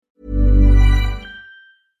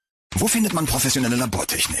Wo findet man professionelle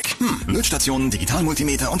Labortechnik? Lötstationen,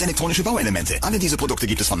 Digitalmultimeter und elektronische Bauelemente. Alle diese Produkte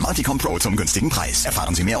gibt es von Multicomp Pro zum günstigen Preis.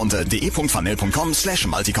 Erfahren Sie mehr unter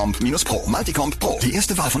de.farnell.com/multicomp-pro. Multicomp Pro, die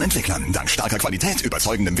erste Wahl von Entwicklern. Dank starker Qualität,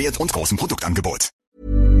 überzeugendem Wert und großem Produktangebot.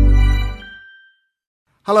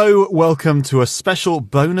 Hello, welcome to a special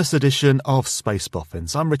bonus edition of Space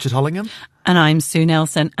Boffins. I'm Richard Hollingham. And I'm Sue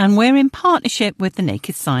Nelson, and we're in partnership with the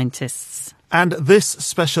Naked Scientists. And this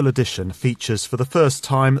special edition features for the first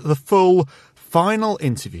time the full final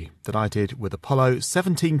interview that I did with Apollo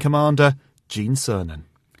 17 Commander Gene Cernan.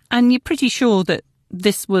 And you're pretty sure that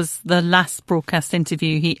this was the last broadcast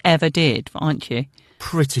interview he ever did, aren't you?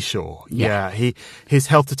 Pretty sure, yeah. His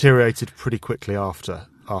health deteriorated pretty quickly after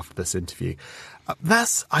this interview.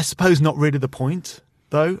 That's, I suppose, not really the point,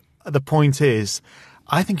 though. The point is,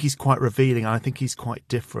 I think he's quite revealing. I think he's quite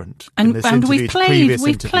different in this interview to previous interviews.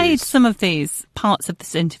 We've played some of these parts of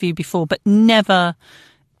this interview before, but never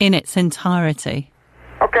in its entirety.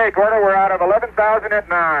 Okay, Gordo, we're out of 11,000 at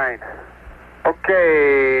 9.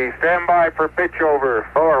 Okay, stand by for pitch over.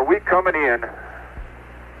 Oh, are we coming in?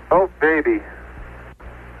 Oh, baby.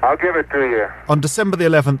 I'll give it to you. On December the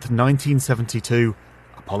 11th, 1972...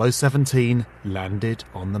 Apollo 17 landed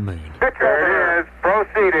on the moon. There it is.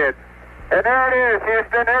 Proceeded. And there it is,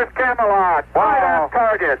 Houston. There's Camelot. Wide on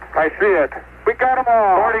target. I see it. We got them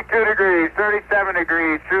all. 42 degrees, 37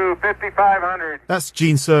 degrees, true, 5,500. That's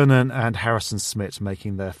Gene Cernan and Harrison Smith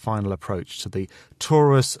making their final approach to the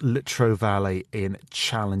Taurus Littrow Valley in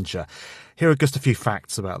Challenger. Here are just a few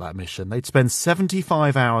facts about that mission. They'd spend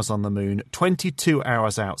 75 hours on the moon, 22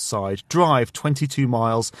 hours outside, drive 22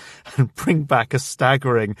 miles, and bring back a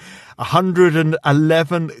staggering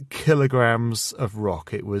 111 kilograms of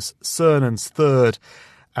rock. It was Cernan's third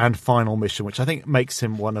and final mission, which I think makes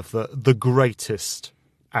him one of the greatest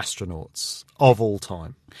astronauts of all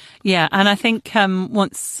time. Yeah, and I think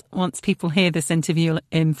once people hear this interview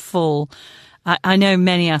in full, I know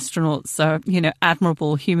many astronauts are,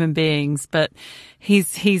 admirable human beings, but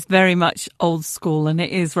he's very much old school, and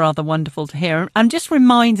it is rather wonderful to hear. And just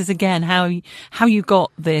remind us again how you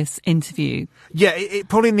got this interview. Yeah, it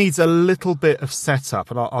probably needs a little bit of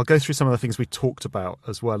setup, and I'll go through some of the things we talked about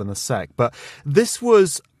as well in a sec. But this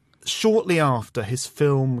was shortly after his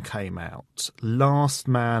film came out, Last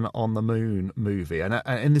Man on the Moon movie. And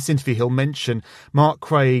in this interview, he'll mention Mark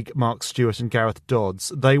Craig, Mark Stewart and Gareth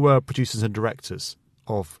Dodds. They were producers and directors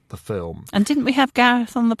of the film. And didn't we have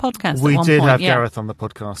Gareth on the podcast at one point? We did have Gareth on the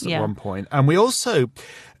podcast at one point. And we also...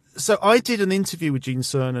 So I did an interview with Gene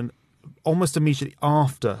Cernan almost immediately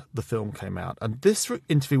after the film came out. And this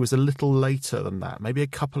interview was a little later than that, maybe a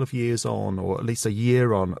couple of years on, or at least a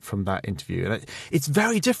year on from that interview. And it's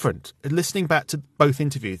very different. Listening back to both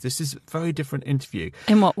interviews, this is a very different interview.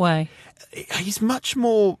 In what way? He's much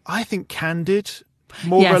more, I think, candid,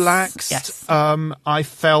 more relaxed. Yes. I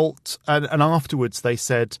felt, and afterwards they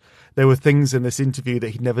said there were things in this interview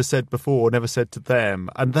that he'd never said before, never said to them,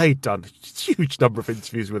 and they'd done a huge number of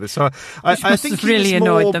interviews with us. So I think he really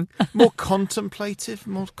annoyed them. more contemplative.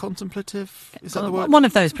 Is that the word? One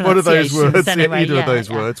of those pronunciations. One of those words. Anyway, either of those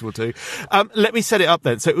words will do. Let me set it up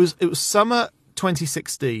then. So it was summer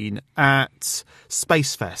 2016 at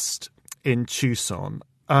Space Fest in Tucson.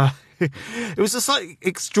 It was a slightly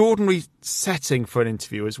extraordinary setting for an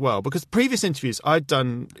interview as well, because previous interviews, I'd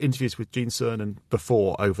done interviews with Gene Cernan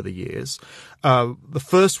before over the years. The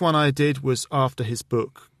first one I did was after his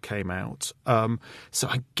book came out. So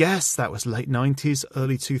I guess that was late 90s,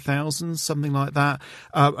 early 2000s, something like that.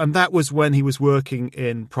 And that was when he was working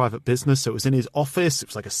in private business. So it was in his office. It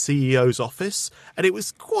was like a CEO's office. And it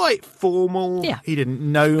was quite formal. Yeah. He didn't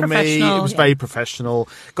know me. It was very professional.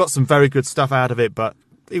 Got some very good stuff out of it, but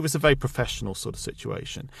it was a very professional sort of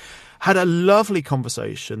situation. Had a lovely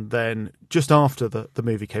conversation then just after the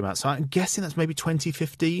movie came out. So I'm guessing that's maybe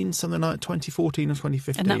 2015, something like 2014 or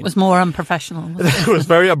 2015. And that was more unprofessional. It was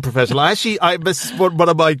very unprofessional. Actually, this is one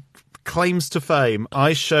of my claims to fame.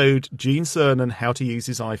 I showed Gene Cernan how to use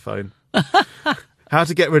his iPhone. How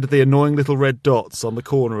to get rid of the annoying little red dots on the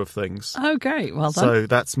corner of things. Oh, great. Well done. So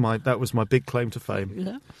that was my big claim to fame.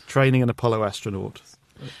 Yeah. Training an Apollo astronaut.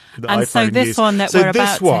 And so this one that we're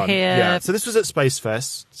about to hear... Yeah. So this was at Space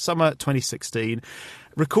Fest, summer 2016.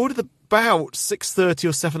 Recorded about 6:30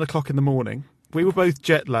 or 7 o'clock in the morning. We were both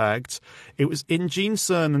jet-lagged. It was in Gene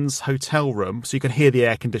Cernan's hotel room, so you can hear the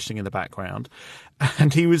air conditioning in the background.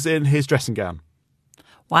 And he was in his dressing gown.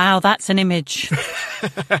 Wow, that's an image.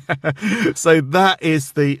 So that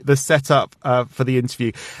is the setup for the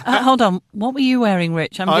interview. Hold on, what were you wearing,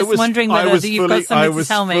 Rich? I'm just wondering whether you've got something to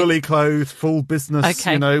tell me. I was fully clothed, full business,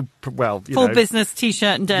 okay. full business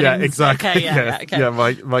T-shirt and denim. Yeah, exactly. Okay, okay.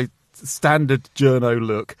 My standard journo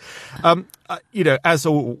look. As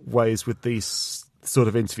always with these sort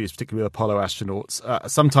of interviews, particularly with Apollo astronauts,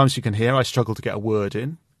 sometimes you can hear I struggle to get a word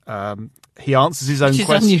in. He answers his own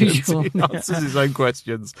questions. Unusual. He answers his own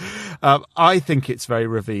questions. I think it's very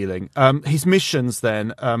revealing. His missions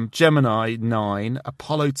then, Gemini 9,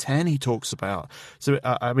 Apollo 10 he talks about. So,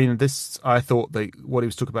 I thought what he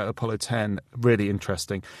was talking about Apollo 10, really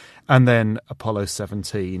interesting. And then Apollo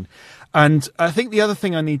 17. And I think the other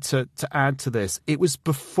thing I need to add to this, it was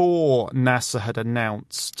before NASA had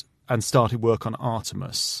announced and started work on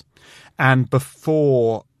Artemis and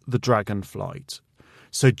before the Dragon flight.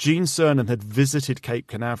 So Gene Cernan had visited Cape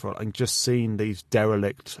Canaveral and just seen these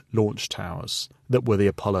derelict launch towers that were the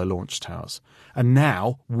Apollo launch towers. And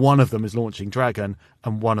now one of them is launching Dragon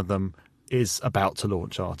and one of them is about to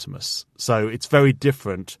launch Artemis. So it's very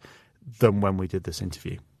different than when we did this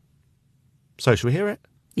interview. So shall we hear it?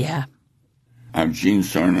 Yeah. I'm Gene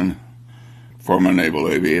Cernan, former naval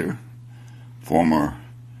aviator, former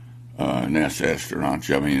NASA astronaut,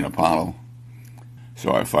 Gemini and Apollo.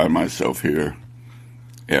 So I find myself here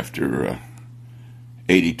after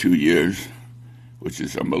 82 years, which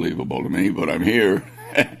is unbelievable to me, but I'm here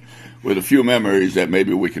with a few memories that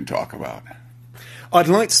maybe we can talk about. I'd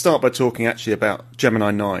like to start by talking actually about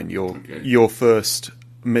Gemini 9, your first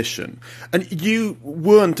mission. And you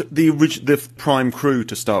weren't the prime crew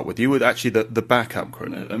to start with. You were actually the backup crew.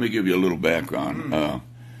 Let me give you a little background.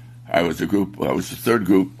 I was the third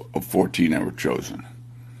group of 14 that were chosen.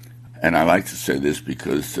 And I like to say this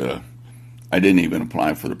because I didn't even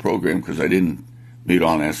apply for the program because I didn't meet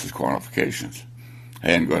all NASA's qualifications.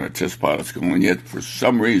 I hadn't gone to test pilot school, and yet for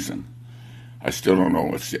some reason, I still don't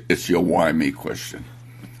know. It's your why me question.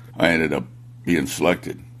 I ended up being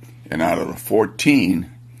selected. And out of the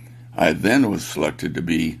 14, I then was selected to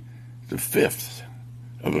be the fifth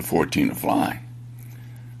of the 14 to fly,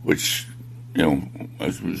 which,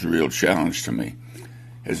 was a real challenge to me.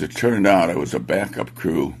 As it turned out, I was a backup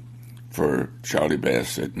crew for Charlie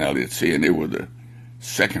Bassett and Elliot C., and they were the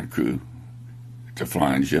second crew to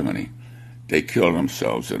fly in Gemini. They killed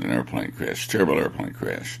themselves in an airplane crash, terrible airplane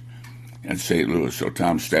crash, in St. Louis. So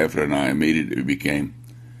Tom Stafford and I immediately became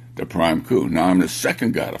the prime crew. Now I'm the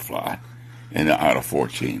second guy to fly out of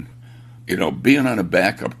 14. Being on a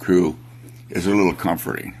backup crew is a little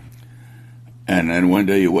comforting. And then one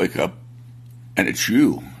day you wake up and it's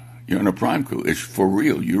you. You're in a prime crew. It's for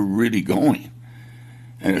real. You're really going.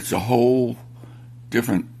 And it's a whole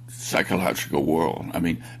different psychological world. I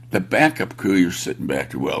mean, the backup crew, you're sitting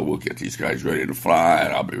back to, we'll get these guys ready to fly,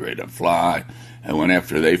 and I'll be ready to fly. And when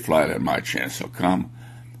after they fly, then my chance will come.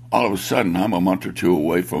 All of a sudden, I'm a month or two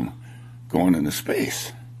away from going into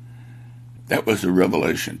space. That was a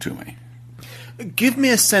revelation to me. Give me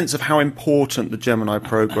a sense of how important the Gemini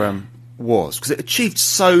program was, because it achieved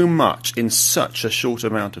so much in such a short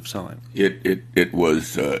amount of time. It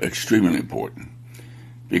was extremely important.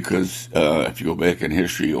 Because if you go back in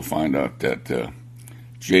history, you'll find out that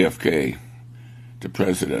JFK, the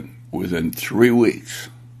president, within 3 weeks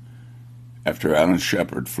after Alan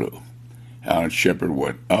Shepard flew, Alan Shepard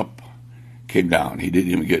went up, came down. He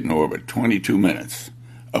didn't even get in orbit. 22 minutes,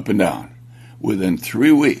 up and down. Within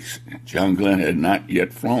 3 weeks, John Glenn had not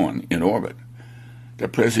yet flown in orbit. The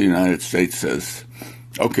President of the United States says,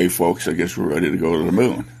 okay, folks, I guess we're ready to go to the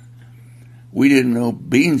moon. We didn't know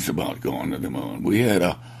beans about going to the moon. We had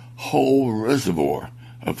a whole reservoir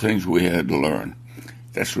of things we had to learn.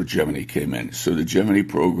 That's where Gemini came in. So the Gemini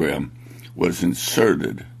program was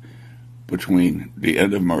inserted between the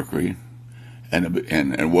end of Mercury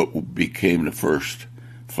and what became the first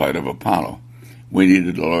flight of Apollo. We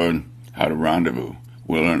needed to learn how to rendezvous.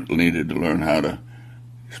 We needed to learn how to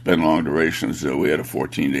spend long durations. We had a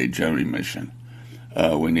 14-day Gemini mission.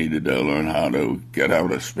 We needed to learn how to get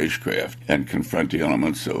out of spacecraft and confront the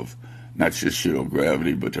elements of not just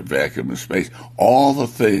gravity, but the vacuum of space. All the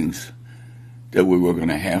things that we were going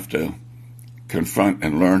to have to confront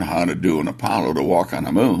and learn how to do in Apollo to walk on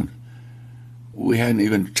the moon, we hadn't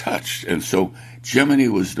even touched. And so Gemini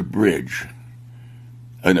was the bridge,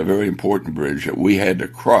 and a very important bridge that we had to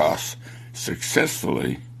cross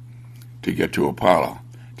successfully to get to Apollo.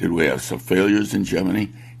 Did we have some failures in Gemini?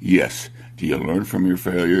 Yes. Do you learn from your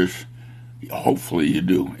failures? Hopefully you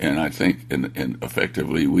do. And I think and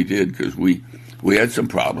effectively we did, because we had some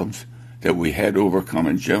problems that we had to overcome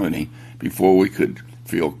in Gemini before we could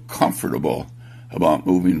feel comfortable about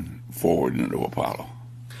moving forward into Apollo.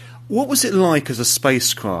 What was it like as a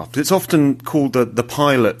spacecraft? It's often called the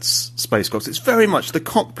pilot's spacecraft. It's very much the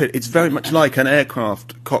cockpit. It's very much like an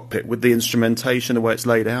aircraft cockpit with the instrumentation, the way it's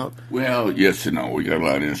laid out. Well, yes and no. We got a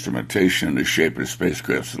lot of instrumentation. The shape of the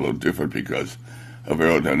spacecraft's a little different because of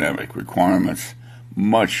aerodynamic requirements,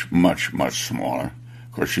 much, much, much smaller.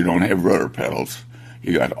 Of course, you don't have rudder pedals.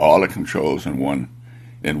 You got all the controls in one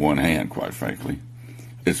hand, quite frankly.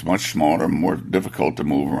 It's much smaller, more difficult to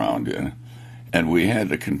move around in. And we had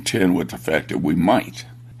to contend with the fact that we might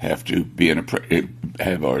have to be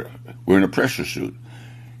we're in a pressure suit.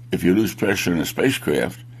 If you lose pressure in a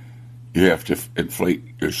spacecraft, you have to inflate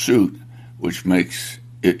your suit, which makes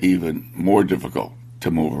it even more difficult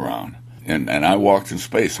to move around. And I walked in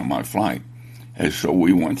space on my flight, and so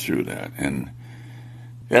we went through that. And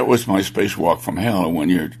that was my spacewalk from hell. And when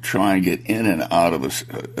you're trying to get in and out of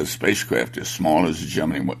a spacecraft as small as the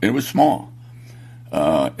Gemini, it was small,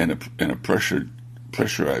 in a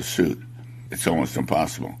pressurized suit, it's almost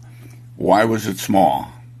impossible. Why was it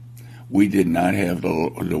small? We did not have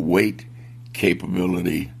the weight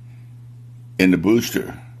capability in the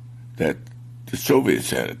booster that the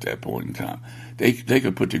Soviets had at that point in time. They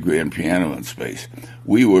could put the grand piano in space.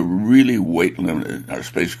 We were really weight limited. Our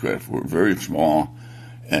spacecraft were very small,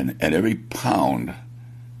 and every pound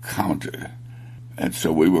counted. And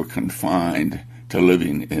so we were confined to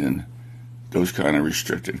living in those kind of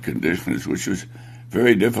restricted conditions, which was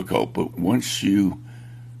very difficult. But once you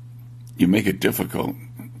make it difficult,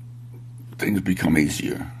 things become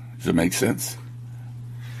easier. Does it make sense?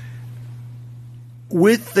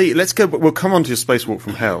 We'll come on to your spacewalk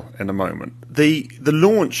from hell in a moment. The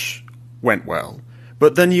launch went well,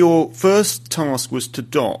 but then your first task was to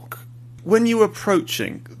dock. When you were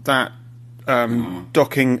approaching that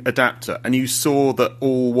docking adapter and you saw that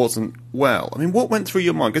all wasn't well, I mean, what went through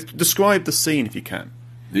your mind? Describe the scene if you can.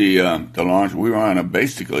 The launch, we were on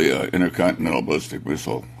basically an intercontinental ballistic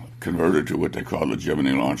missile converted to what they call the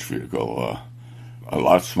Gemini launch vehicle, a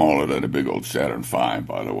lot smaller than a big old Saturn V,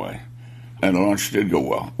 by the way. And the launch did go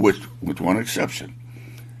well, with one exception.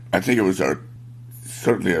 I think it was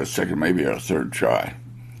certainly our second, maybe our third try.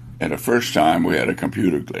 And the first time we had a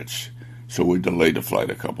computer glitch, so we delayed the flight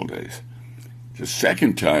a couple days. The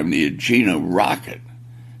second time, the Agena rocket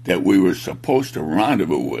that we were supposed to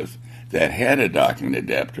rendezvous with, that had a docking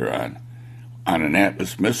adapter on an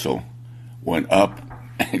Atlas missile, went up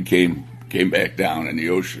and came back down in the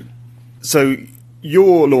ocean. So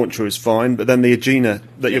your launcher is fine, but then the Agena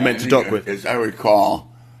that you're meant to dock with... As I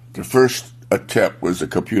recall, the first attempt was a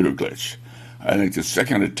computer glitch. I think the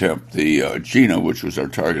second attempt, the Agena, which was our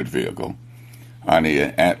target vehicle, on the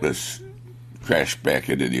Atlas, crashed back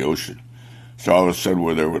into the ocean. So all of a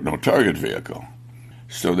sudden, there was no target vehicle.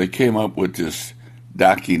 So they came up with this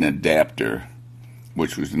docking adapter,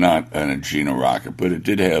 which was not an Agena rocket, but it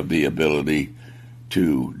did have the ability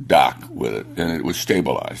to dock with it, and it was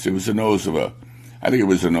stabilized. It was the nose of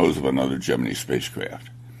another Gemini spacecraft.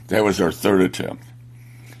 That was our third attempt.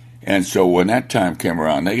 And so when that time came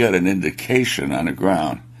around, they got an indication on the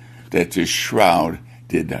ground that this shroud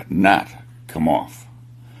did not come off.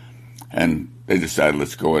 And they decided,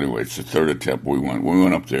 let's go anyway. It's the third attempt we went. We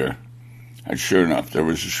went up there, and sure enough, there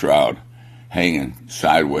was a shroud hanging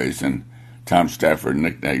sideways, and Tom Stafford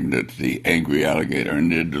nicknamed it the angry alligator,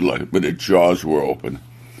 but the jaws were open.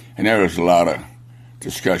 And there was a lot of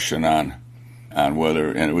discussion on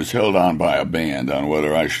whether, and it was held on by a band, on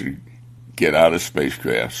whether I should get out of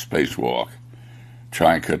spacewalk,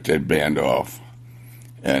 try and cut that band off.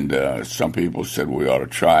 And some people said we ought to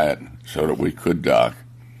try it so that we could dock.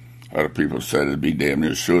 Other people said it'd be damn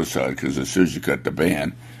near suicide, because as soon as you cut the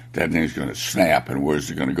band, that thing's going to snap, and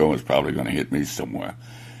where's it going to go? It's probably going to hit me somewhere.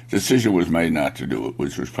 The decision was made not to do it,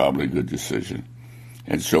 which was probably a good decision.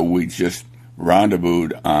 And so we just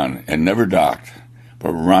rendezvoused on, and never docked,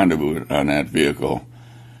 but rendezvoused on that vehicle.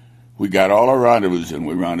 We got all our rendezvous in.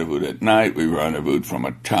 We rendezvoused at night. We rendezvoused from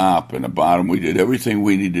a top and a bottom. We did everything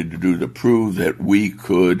we needed to do to prove that we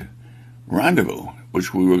could rendezvous,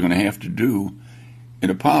 which we were going to have to do in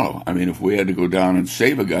Apollo. I mean, if we had to go down and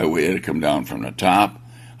save a guy, we had to come down from the top.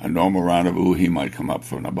 A normal rendezvous, he might come up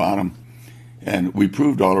from the bottom. And we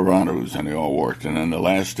proved all the rendezvous, and they all worked. And then the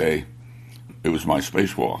last day, it was my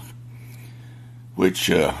spacewalk, which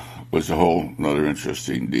was a whole another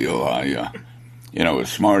interesting deal.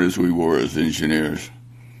 As smart as we were as engineers,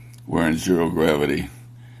 we're in zero gravity.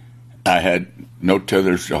 I had no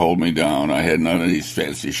tethers to hold me down. I had none of these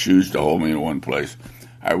fancy shoes to hold me in one place.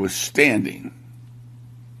 I was standing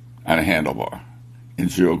on a handlebar in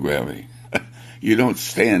zero gravity. You don't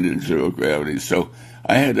stand in zero gravity. So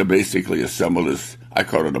I had to basically assemble this, I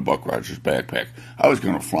called it a Buck Rogers backpack. I was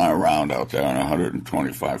going to fly around out there on a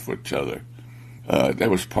 125-foot tether. That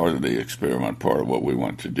was part of the experiment, part of what we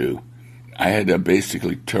wanted to do. I had to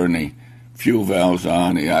basically turn the fuel valves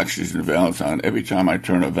on, the oxygen valves on. Every time I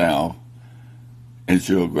turn a valve in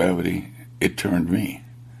zero gravity, it turned me.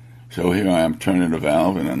 So here I am turning the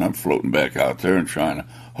valve, and then I'm floating back out there and trying to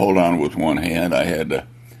hold on with one hand. I had to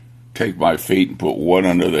take my feet and put one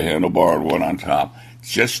under the handlebar and one on top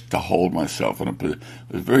just to hold myself in a position.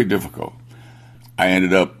 It was very difficult. I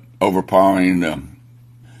ended up overpowering the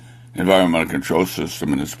environmental control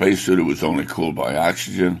system in the spacesuit. It was only cooled by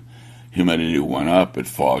oxygen. Humidity went up. It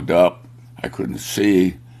fogged up. I couldn't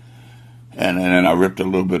see. And then I ripped a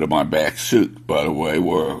little bit of my back suit, by the way,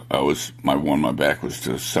 where my back was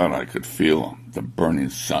to the sun. I could feel the burning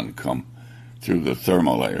sun come through the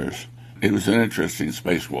thermal layers. It was an interesting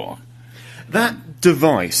spacewalk. That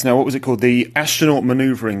device, now what was it called? The astronaut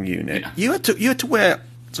maneuvering unit. Yeah. You had to wear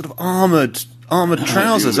sort of armored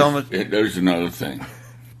trousers. There's another thing.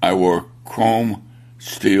 I wore chrome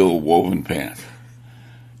steel woven pants.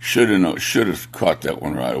 Should have caught that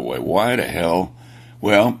one right away. Why the hell?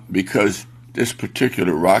 Well, because this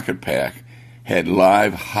particular rocket pack had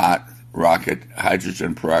live, hot rocket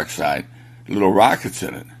hydrogen peroxide, little rockets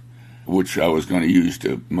in it, which I was going to use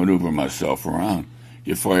to maneuver myself around.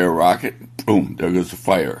 You fire a rocket, boom, there goes the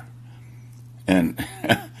fire. And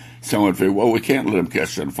someone figured, well, we can't let them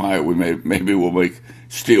catch on fire. Maybe we'll make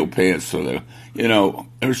steel pants so that,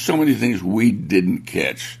 there's so many things we didn't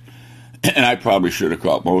catch. And I probably should have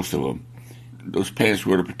caught most of them. Those pants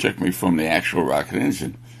were to protect me from the actual rocket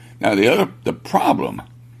engine. Now, the problem,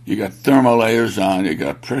 you got thermal layers on, you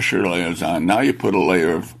got pressure layers on. Now you put a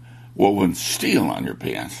layer of woven steel on your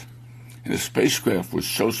pants. And the spacecraft was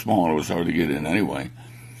so small it was hard to get in anyway.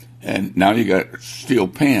 And now you got steel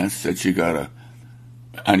pants that you got to,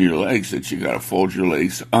 on your legs, that you got to fold your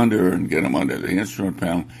legs under and get them under the instrument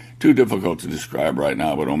panel. Too difficult to describe right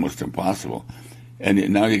now, but almost impossible.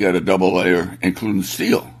 And now you got a double layer, including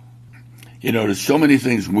steel. There's so many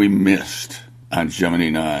things we missed on Gemini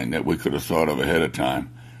 9 that we could have thought of ahead of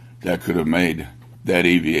time that could have made that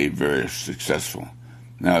EVA very successful.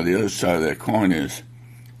 Now, the other side of that coin is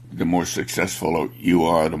the more successful you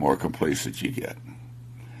are, the more complacent you get.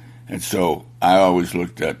 And so I always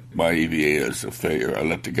looked at my EVA as a failure. I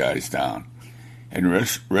let the guys down. In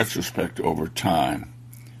retrospect, over time,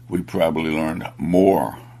 we probably learned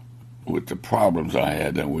more with the problems I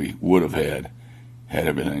had than we would have had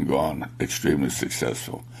everything gone extremely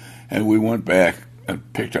successful. And we went back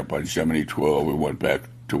and picked up on Gemini 12. We went back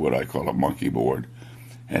to what I call a monkey board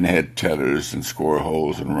and had tethers and score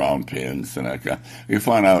holes and round pins. And we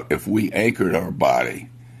found out if we anchored our body,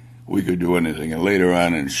 we could do anything. And later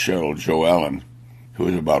on in Cheryl Joe Allen, who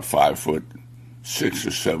was about 5'6"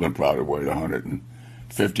 or 7", probably weighed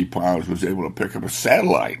 150 pounds, was able to pick up a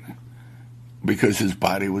satellite because his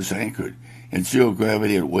body was anchored. In zero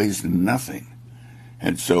gravity, it weighs nothing.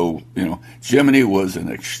 And so, Gemini was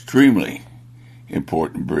an extremely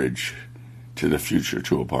important bridge to the future,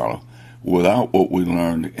 to Apollo. Without what we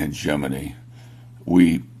learned in Gemini,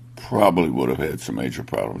 we probably would have had some major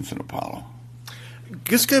problems in Apollo.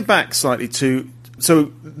 Just go back slightly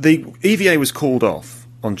so the EVA was called off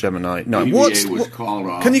on Gemini 9. EVA was called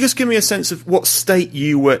off. Can you just give me a sense of what state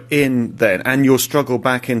you were in then, and your struggle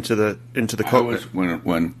back into the cockpit?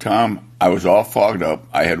 When Tom, I was all fogged up.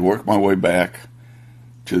 I had worked my way back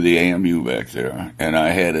to the AMU back there, and I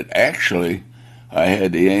had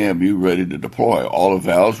the AMU ready to deploy. All the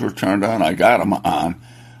valves were turned on. I got them on.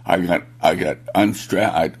 I got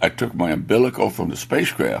unstrapped. I took my umbilical from the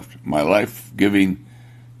spacecraft, my life-giving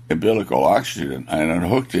umbilical oxygen, and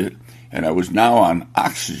unhooked it, and I was now on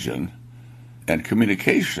oxygen and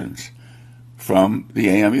communications from the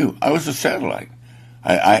AMU. I was a satellite.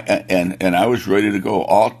 And I was ready to go.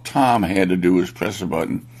 All Tom had to do was press a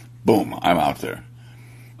button. Boom, I'm out there.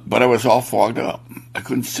 But I was all fogged up. I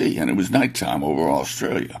couldn't see, and it was nighttime over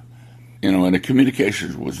Australia. And the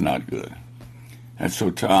communications was not good. And so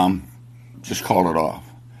Tom just called it off.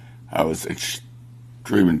 I was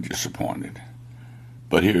extremely disappointed.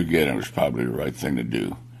 But here again, it was probably the right thing to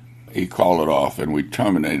do. He called it off, and we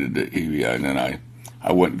terminated the EVA, and then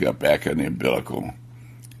I went and got back on the umbilical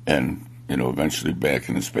and, eventually back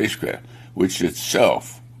in the spacecraft, which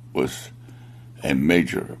itself was a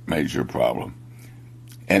major, major problem.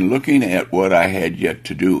 And looking at what I had yet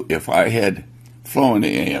to do, if I had flown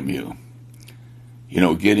the AMU,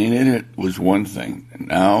 getting in it was one thing. And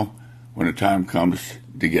now, when the time comes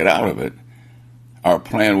to get out of it, our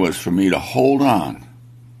plan was for me to hold on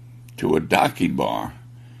to a docking bar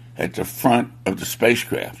at the front of the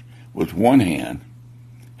spacecraft with one hand,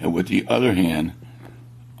 and with the other hand,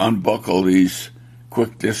 unbuckle these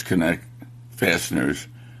quick disconnect fasteners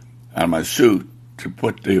on my suit to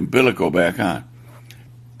put the umbilical back on.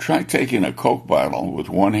 Try taking a Coke bottle with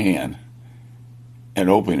one hand and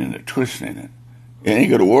opening it, twisting it. It ain't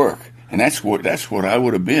going to work. And that's what I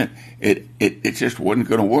would have been. It just wasn't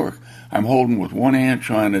going to work. I'm holding with one hand,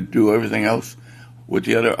 trying to do everything else with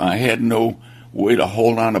the other. I had no way to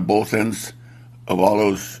hold on to both ends of all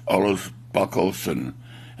those buckles, and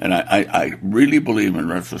I really believe, in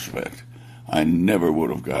retrospect, I never would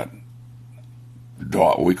have got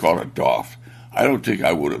we call it doffed. I don't think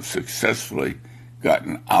I would have successfully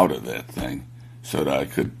gotten out of that thing so that I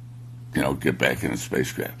could, get back in the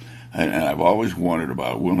spacecraft. And I've always wondered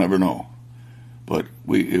about it. We'll never know. But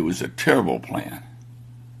it was a terrible plan.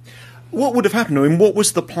 What would have happened? I mean, what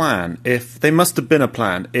was the plan? There must have been a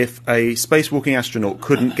plan if a spacewalking astronaut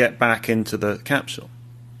couldn't get back into the capsule.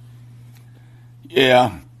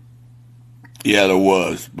 Yeah, there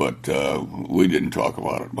was, but we didn't talk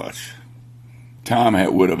about it much. Tom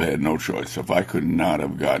would have had no choice. If I could not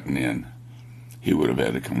have gotten in, he would have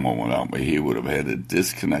had to come home without me. He would have had to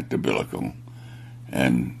disconnect the umbilical,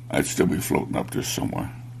 and I'd still be floating up there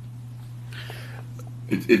somewhere.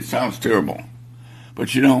 It sounds terrible, but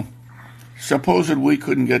suppose that we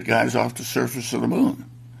couldn't get guys off the surface of the moon.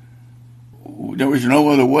 There was no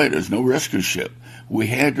other way. There's no rescue ship. We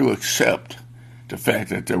had to accept the fact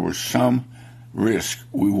that there was some risk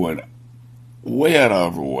we went way out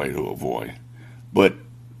of our way to avoid. But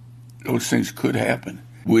those things could happen.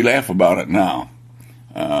 We laugh about it now.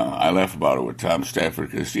 I laugh about it with Tom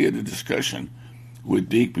Stafford because he had a discussion with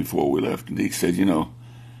Deke before we left. And Deke said,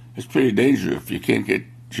 it's pretty dangerous. If you can't get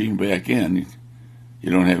Gene back in,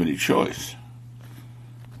 you don't have any choice.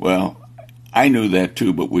 Well, I knew that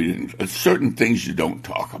too, but we didn't. Certain things you don't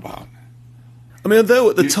talk about. I mean, though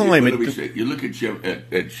at the time... You look at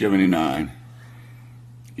Gemini 9,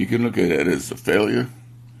 you can look at it as a failure,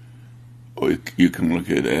 or you can look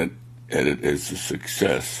at it as a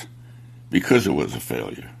success because it was a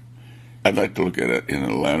failure. I'd like to look at it in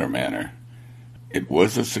a latter manner. It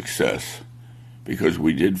was a success because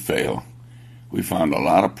we did fail. We found a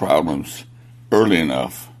lot of problems early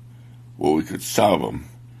enough where we could solve them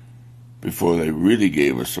before they really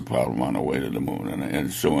gave us a problem on the way to the moon.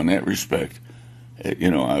 And so in that respect,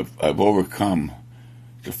 I've overcome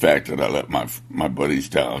the fact that I let my buddies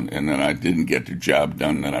down and that I didn't get the job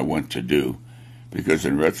done that I went to do, because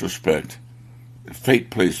in retrospect,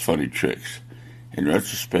 fate plays funny tricks. In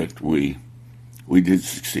retrospect, we did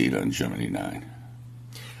succeed on Gemini 9.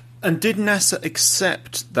 And did NASA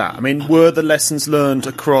accept that? I mean, were the lessons learned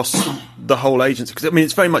across the whole agency? Because,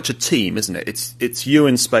 it's very much a team, isn't it? It's you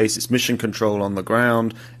in space, it's mission control on the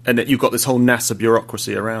ground, and you've got this whole NASA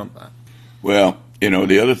bureaucracy around that. Well,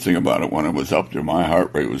 the other thing about it, when I was up there, my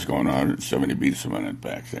heart rate was going 170 beats a minute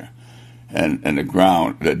back there. And the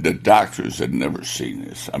ground, the doctors had never seen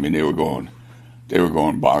this. I mean, they were going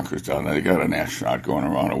bonkers down there. They got an astronaut going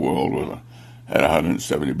around the world at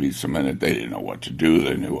 170 beats a minute. They didn't know what to do.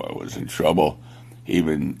 They knew I was in trouble.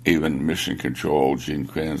 Even mission control, Gene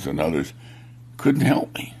Kranz and others couldn't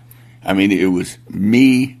help me. I mean, it was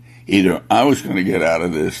me. Either I was going to get out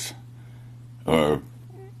of this,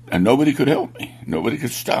 and nobody could help me. Nobody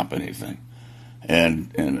could stop anything.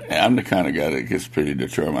 And I'm the kind of guy that gets pretty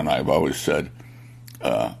determined. I've always said,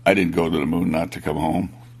 I didn't go to the moon not to come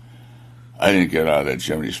home. I didn't get out of that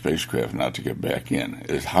Gemini spacecraft not to get back in,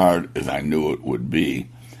 as hard as I knew it would be.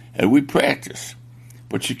 And we practice.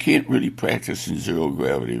 But you can't really practice in zero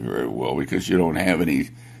gravity very well because you don't have any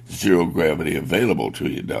zero gravity available to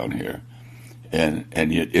you down here. And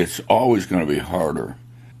it's always going to be harder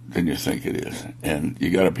than you think it is. And you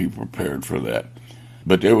got to be prepared for that.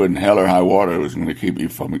 But there wasn't hell or high water that was going to keep me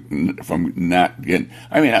from not getting...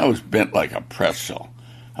 I was bent like a pretzel.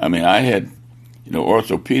 I had...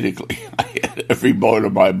 orthopedically, I had every bone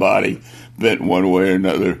of my body bent one way or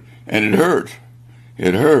another, and it hurt.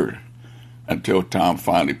 It hurt until Tom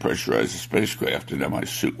finally pressurized the spacecraft, and then my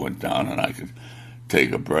suit went down, and I could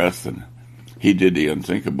take a breath, and he did the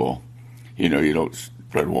unthinkable. You don't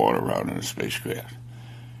spread water around in a spacecraft.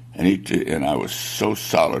 And I was so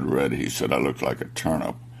solid red, he said I looked like a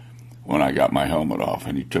turnip when I got my helmet off,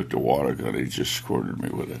 and he took the water gun and he just squirted me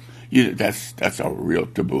with it. That's a real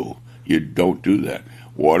taboo. You don't do that.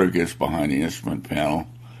 Water gets behind the instrument panel,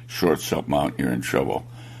 shorts something out, and you're in trouble.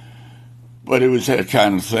 But it was that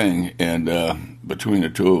kind of thing, and between the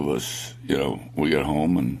two of us, we got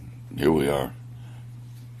home, and here we are.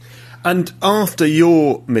 And after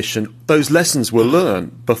your mission, those lessons were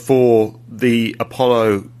learned before the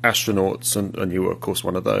Apollo astronauts, and you were, of course,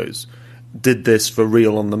 one of those, did this for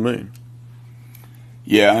real on the moon.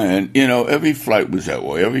 Yeah, and, every flight was that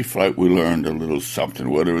way. Every flight we learned a little something,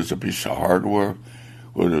 whether it was a piece of hardware,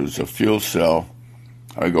 whether it was a fuel cell.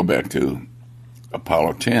 I go back to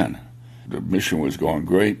Apollo 10. The mission was going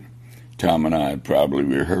great. Tom and I had probably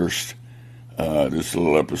rehearsed this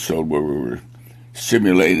little episode where we were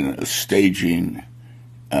simulating a staging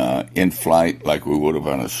in flight like we would have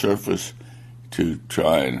on a surface to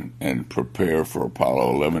try and prepare for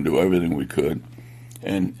Apollo 11, do everything we could.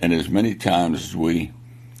 And as many times as we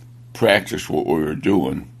practiced what we were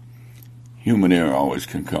doing, human error always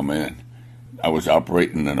can come in. I was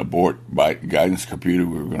operating an abort guidance computer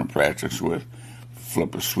we were going to practice with,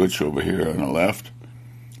 flip a switch over here on the left.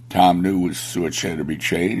 Tom knew which switch had to be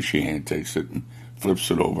changed. He hand takes it and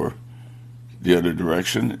flips it over the other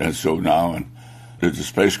direction. And so now, as the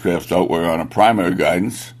spacecraft thought we were on a primary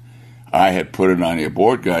guidance, I had put it on the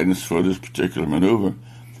abort guidance for this particular maneuver,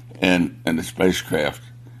 and the spacecraft,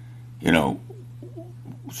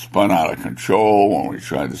 spun out of control when we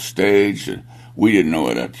tried to stage. And we didn't know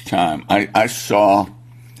it at the time. I saw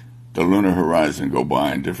the lunar horizon go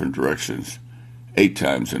by in different directions 8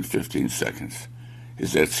 times in 15 seconds.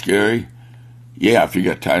 Is that scary? Yeah, if you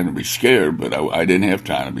got time to be scared, but I didn't have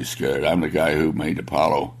time to be scared. I'm the guy who made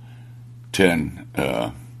Apollo 10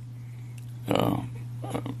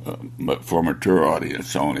 for a mature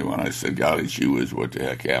audience only when I said, golly gee whiz, what the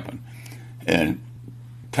heck happened? And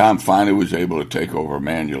Tom finally was able to take over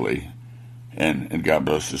manually, and God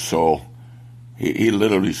bless his soul, he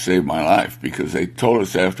literally saved my life, because they told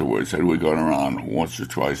us afterwards, had we gone around once or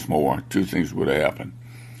twice more, 2 things would have happened.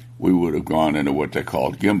 We would have gone into what they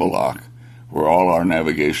called gimbal lock, where all our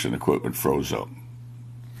navigation equipment froze up.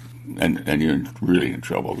 And you're really in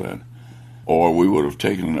trouble then. Or we would have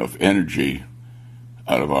taken enough energy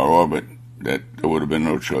out of our orbit that there would have been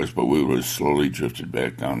no choice, but we would have slowly drifted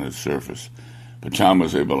back down to the surface. But Tom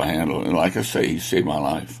was able to handle it, and like I say, he saved my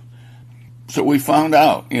life. So we found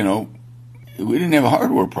out, we didn't have a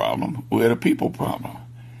hardware problem, we had a people problem.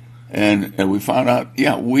 And we found out,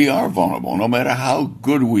 we are vulnerable. No matter how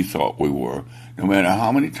good we thought we were, no matter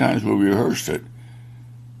how many times we rehearsed it,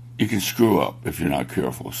 you can screw up if you're not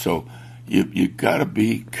careful. So you got to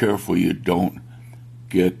be careful you don't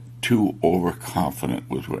get too overconfident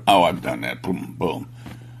with I've done that, boom, boom,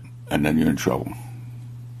 and then you're in trouble.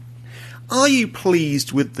 Are you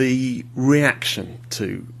pleased with the reaction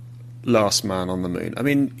to Last Man on the Moon? I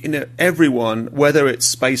mean, everyone, whether it's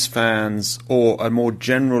space fans or a more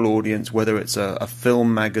general audience, whether it's a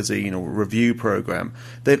film magazine or a review program,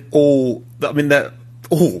 they're all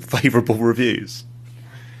favourable reviews.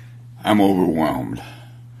 I'm overwhelmed.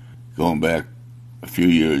 Going back a few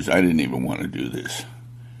years, I didn't even want to do this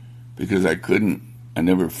because I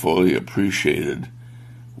never fully appreciated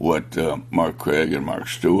what Mark Craig and Mark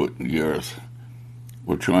Stewart and Gareth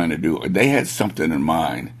were trying to do. They had something in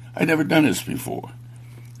mind. I'd never done this before.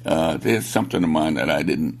 They had something in mind that I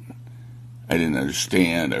didn't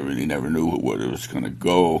understand. I really never knew where it was going to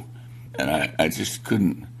go, and I just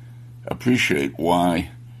couldn't appreciate why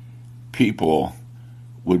people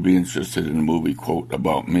would be interested in a movie, quote,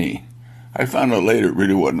 about me. I found out later it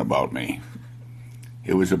really wasn't about me.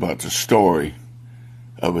 It was about the story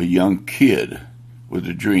of a young kid with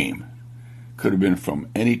a dream. Could have been from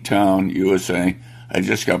any town, USA. I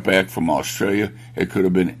just got back from Australia. It could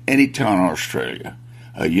have been any town in Australia.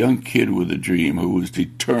 A young kid with a dream who was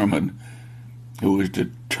determined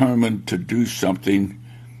to do something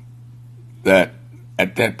that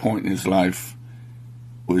at that point in his life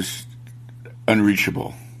was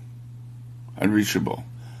unreachable.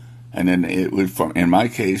 And then it was, in my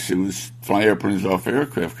case, it was fly airplanes off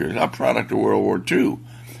aircraft carriers, a product of World War II.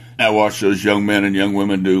 I watched those young men and young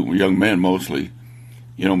women young men mostly,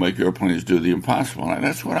 make airplanes do the impossible. And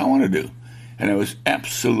that's what I want to do. And I was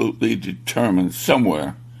absolutely determined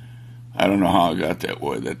somewhere, I don't know how I got that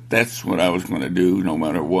way, that's what I was going to do no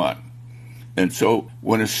matter what. And so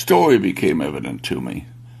when a story became evident to me,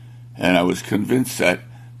 and I was convinced that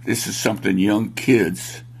this is something young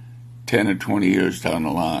kids 10 and 20 years down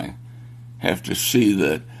the line have to see,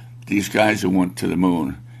 that these guys who went to the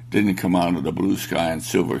moon didn't come out of the blue sky in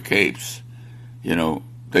silver capes.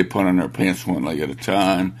 They put on their pants one leg at a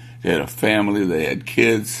time. They had a family. They had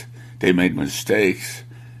kids. They made mistakes.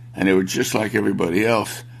 And they were just like everybody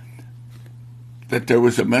else. That there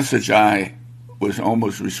was a message I was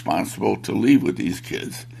almost responsible to leave with these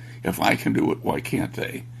kids. If I can do it, why can't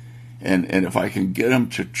they? And if I can get them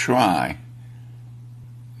to try,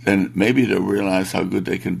 then maybe they'll realize how good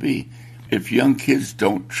they can be. If young kids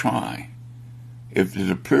don't try, if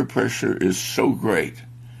the peer pressure is so great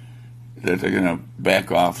that they're going to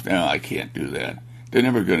back off, now I can't do that, they're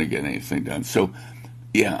never going to get anything done. So,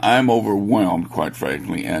 I'm overwhelmed, quite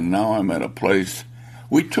frankly, and now I'm at a place.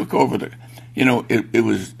 We took over it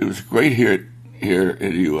was great here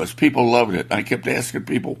in the U.S. People loved it. I kept asking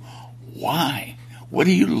people, why? What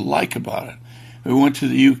do you like about it? We went to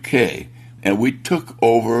the UK, and we took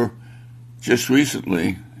over just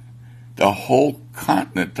recently, the whole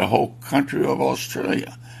continent, the whole country of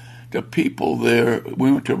Australia, the people there,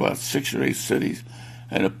 we went to about 6 or 8 cities,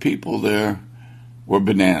 and the people there were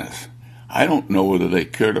bananas. I don't know whether they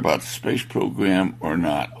cared about the space program or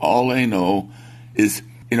not. All they know is,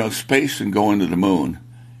 space and going to the moon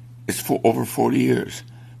is for over 40 years.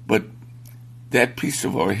 But that piece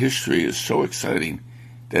of our history is so exciting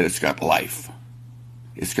that it's got life.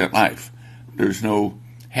 It's got life. There's no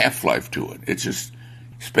half-life to it. It's just,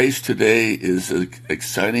 space today is as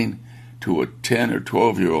exciting to a 10 or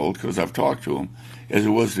 12-year-old, because I've talked to them, as it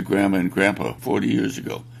was to Grandma and Grandpa 40 years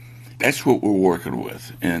ago. That's what we're working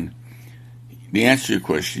with. And the answer to your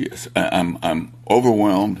question is, I'm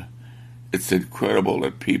overwhelmed. It's incredible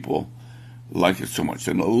that people like it so much.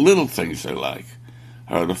 And the little things they like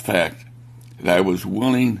are the fact that I was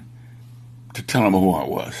willing to tell them who I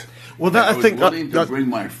was. Well, that I was think willing to bring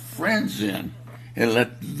my friends in and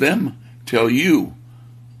let them tell you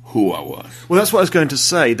who I was. Well, that's what I was going to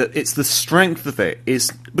say, that it's the strength of it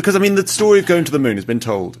is, because, the story of going to the moon has been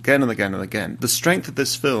told again and again and again. The strength of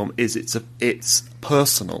this film is it's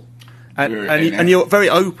personal. And you're very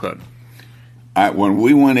open. When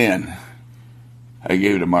we went in, I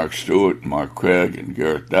gave it to Mark Stewart, Mark Craig, and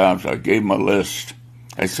Gareth Dobbs. I gave them a list.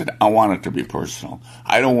 I said, I want it to be personal.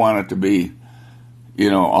 I don't want it to be,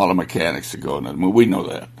 all the mechanics that go in it. We know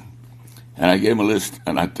that. And I gave them a list,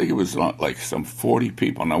 and I think it was like some 40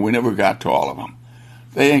 people. Now, we never got to all of them.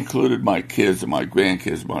 They included my kids and my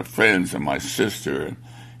grandkids, my friends and my sister, and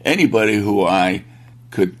anybody who I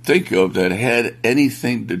could think of that had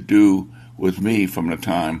anything to do with me from the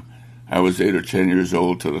time I was 8 or 10 years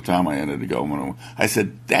old to the time I entered the government. I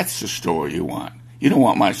said, that's the story you want. You don't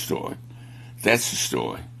want my story. That's the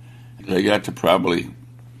story. They got to probably,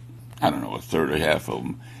 a third or half of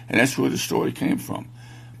them. And that's where the story came from.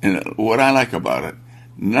 And what I like about it,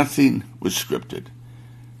 nothing was scripted.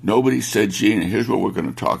 Nobody said, Gene, here's what we're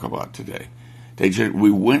going to talk about today. We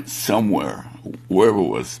went somewhere, wherever it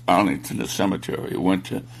was, Arlington, the cemetery. We went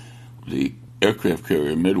to the aircraft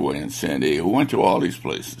carrier Midway in San Diego. We went to all these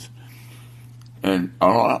places. And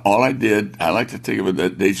all I did, I like to think of it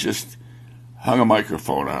that they just hung a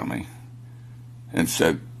microphone on me and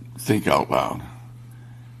said, think out loud.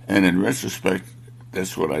 And in retrospect,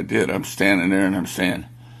 that's what I did. I'm standing there and I'm saying,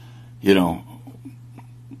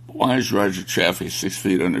 why is Roger Chaffee 6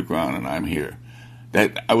 feet underground and I'm here?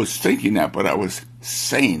 That I was thinking that, but I was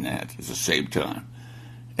saying that at the same time.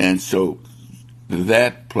 And so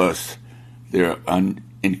that plus their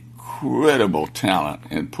incredible talent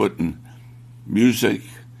in putting music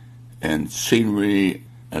and scenery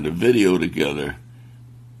and a video together,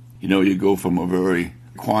 you go from a very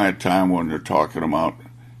quiet time when they're talking about,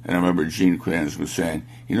 and I remember Gene Kranz was saying,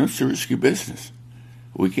 it's a risky business.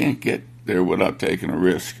 We can't get there without taking a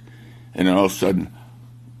risk. And then all of a sudden,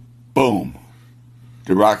 boom,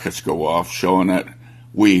 the rockets go off, showing that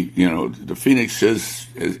the Phoenix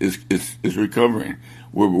is recovering.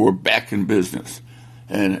 We're back in business.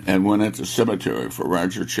 And went at the cemetery for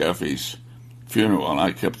Roger Chaffee's funeral, and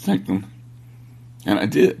I kept thinking, and I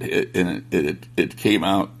did, it came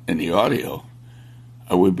out in the audio.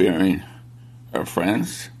 Are we burying our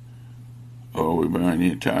friends, or are we burying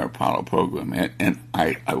the entire Apollo program? And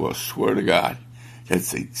I will swear to God,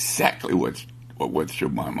 that's exactly what went through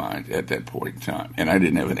my mind at that point in time, and I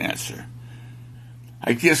didn't have an answer.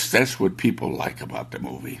 I guess that's what people like about the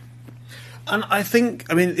movie. And I think,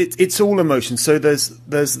 it's all emotion. So there's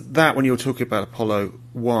that when you were talking about Apollo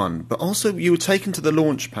 1, but also you were taken to the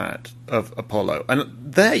launch pad of Apollo, and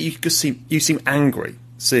there you seem angry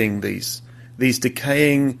seeing these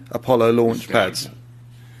decaying Apollo launch pads.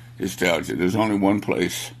 Nostalgia. There's only one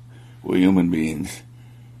place where human beings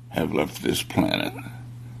have left this planet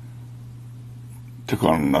to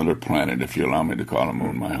call another planet, if you allow me to call the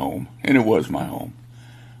moon my home. And it was my home.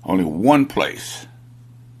 Only one place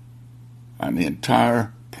on the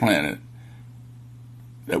entire planet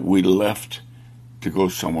that we left to go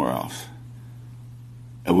somewhere else.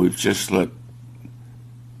 And we've just let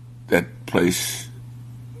that place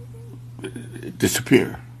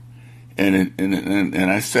disappear.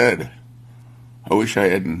 And I said, I wish I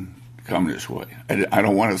hadn't come this way. I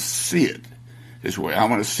don't want to see it this way. I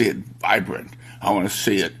want to see it vibrant. I want to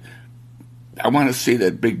see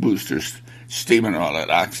that big booster steaming all that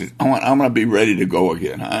oxygen. I'm going to be ready to go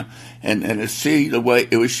again, huh? And to see the way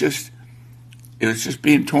it was just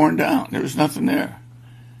being torn down. There was nothing there.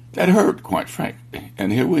 That hurt, quite frankly.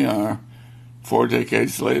 And here we are, 4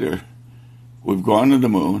 decades later. We've gone to the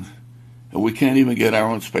moon, and we can't even get our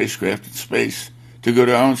own spacecraft in space to go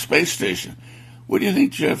to our own space station. What do you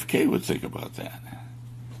think JFK would think about that?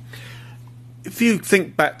 If you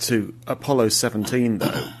think back to Apollo 17,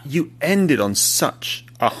 though, you ended on such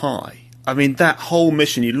a high. I mean, that whole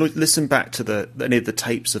mission, you listen back to any of the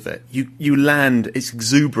tapes of it, you land, it's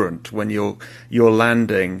exuberant when you're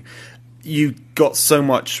landing. You got so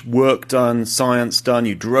much work done, science done,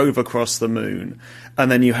 you drove across the moon,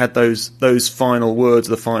 and then you had those final words,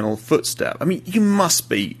 the final footstep. I mean, you must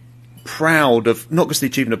be proud of not just the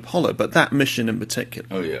achievement of Apollo, but that mission in particular.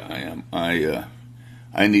 Oh, yeah, I am.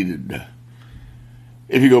 I needed...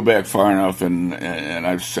 if you go back far enough, and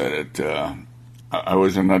I've said it, I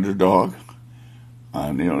was an underdog.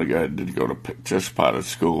 I'm the only guy that didn't go to just pilot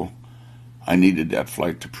school. I needed that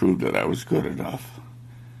flight to prove that I was good enough.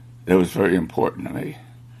 It was very important to me,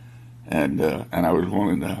 and I was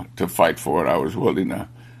willing to fight for it. I was willing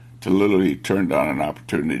to literally turn down an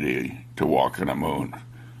opportunity to walk on the moon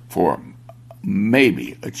for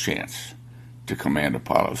maybe a chance to command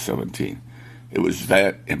Apollo 17. It was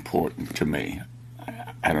that important to me.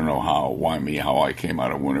 I don't know how I came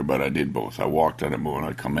out a winner, but I did both. I walked on the moon,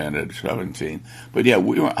 I commanded 17. But yeah,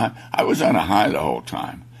 I was on a high the whole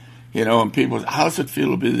time. You know, and people, how's it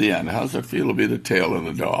feel to be the end? How's it feel to be the tail of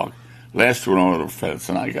the dog? Last one over the fence,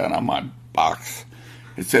 and I got on my box.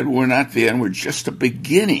 It said, we're not the end, we're just the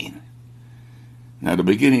beginning. Now, the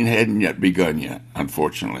beginning hadn't yet begun yet,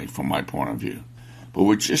 unfortunately, from my point of view. But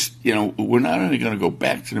we're just, you know, we're not only going to go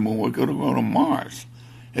back to the moon, we're going to go to Mars.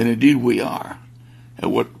 And indeed we are. At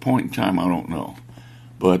what point in time, I don't know.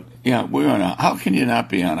 But, yeah, how can you not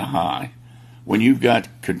be on a high when you've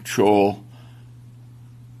got control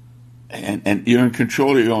and you're in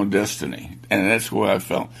control of your own destiny? And that's the way I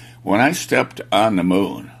felt. When I stepped on the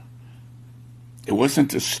moon, it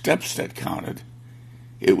wasn't the steps that counted.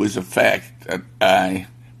 It was the fact that I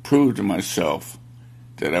proved to myself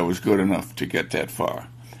that I was good enough to get that far.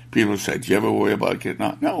 People said, "Did you ever worry about getting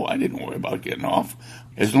off?" No, I didn't worry about getting off.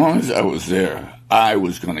 As long as I was there, I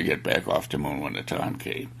was going to get back off the moon when the time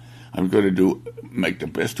came. I'm going to make the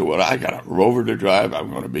best of what I got. A rover to drive. I'm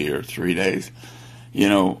going to be here 3 days. You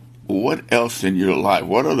know, what else in your life?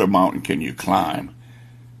 What other mountain can you climb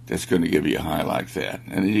that's going to give you a high like that?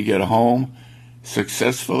 And then you get home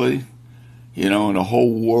successfully, you know, and the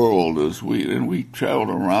whole world we traveled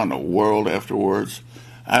around the world afterwards.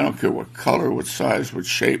 I don't care what color, what size, what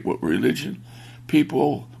shape, what religion.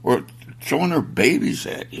 People were throwing their babies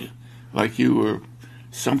at you like you were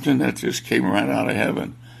something that just came right out of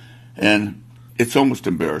heaven. And it's almost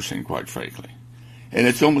embarrassing, quite frankly. And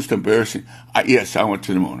it's almost embarrassing. Yes, I went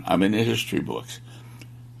to the moon. I'm in the history books.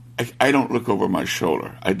 I don't look over my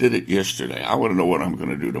shoulder. I did it yesterday. I want to know what I'm going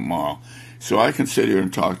to do tomorrow. So I can sit here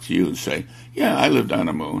and talk to you and say, yeah, I lived on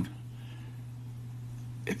the moon.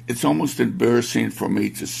 It's almost embarrassing for me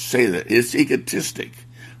to say that. It's egotistic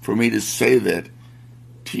for me to say that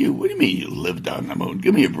to you. What do you mean you lived on the moon?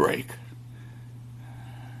 Give me a break.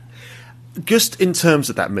 Just in terms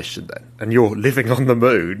of that mission then, and you're living on the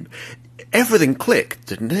moon, everything clicked,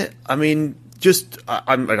 didn't it? I mean,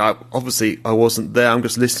 obviously I wasn't there, I'm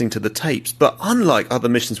just listening to the tapes, but unlike other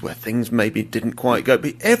missions where things maybe didn't quite go,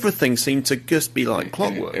 but everything seemed to just be like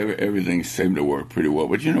clockwork. Everything seemed to work pretty well,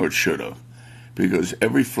 but you know it should have. Because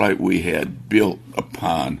every flight we had built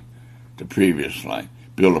upon the previous flight,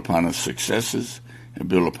 built upon the successes and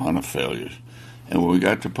built upon the failures. And when we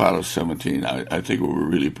got to Apollo 17, I think we were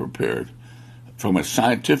really prepared. From a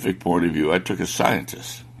scientific point of view, I took a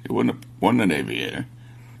scientist. He wasn't an aviator,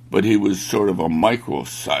 but he was sort of a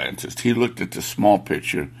micro-scientist. He looked at the small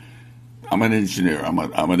picture. I'm an engineer. I'm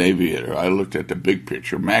an aviator. I looked at the big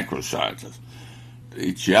picture, macro-scientist.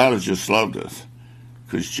 The geologists loved us.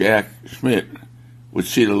 Because Jack Schmidt would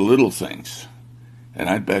see the little things. And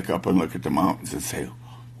I'd back up and look at the mountains and say,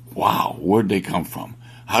 wow, where'd they come from?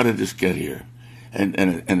 How did this get here? And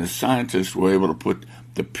the scientists were able to put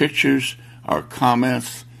the pictures, our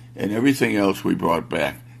comments, and everything else we brought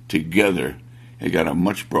back together and got a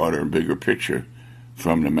much broader and bigger picture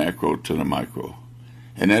from the macro to the micro.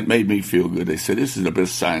 And that made me feel good. They said, this is the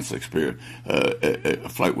best science experience, a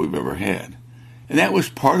flight we've ever had. And that was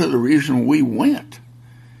part of the reason we went.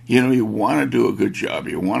 You know, you want to do a good job.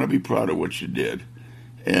 You want to be proud of what you did.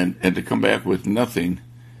 And to come back with nothing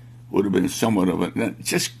would have been somewhat of a...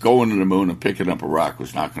 Just going to the moon and picking up a rock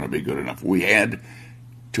was not going to be good enough. We had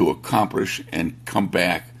to accomplish and come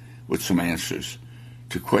back with some answers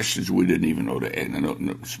to questions we didn't even know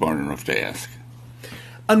smart enough to ask.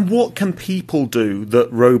 And what can people do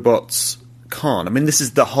that robots can't? I mean, this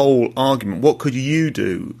is the whole argument. What could you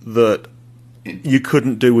do that you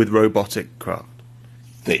couldn't do with robotic craft?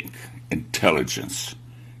 Think, intelligence,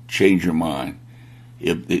 change your mind.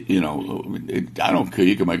 I don't care.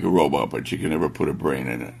 You can make a robot, but you can never put a brain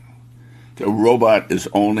in it. The robot is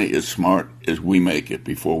only as smart as we make it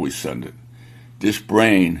before we send it. This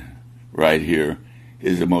brain right here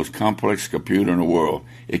is the most complex computer in the world.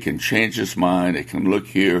 It can change its mind. It can look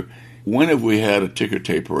here. When have we had a ticker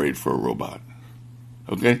tape parade for a robot?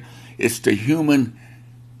 Okay? It's the human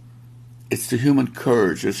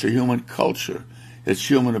courage. It's the human culture. It's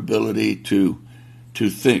human ability to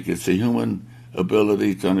think. It's the human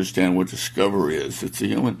ability to understand what discovery is. It's the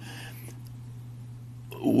human.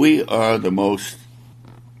 We are the most.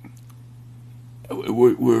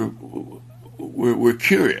 We're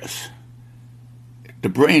curious. The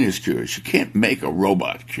brain is curious. You can't make a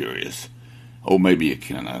robot curious. Oh, maybe you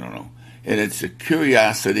can. I don't know. And it's the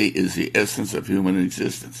curiosity is the essence of human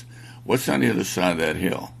existence. What's on the other side of that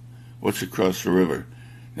hill? What's across the river?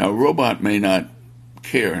 Now, a robot may not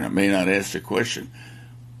care and it may not ask the question,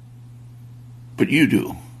 but you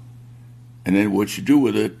do. And then what you do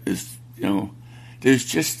with it is, there's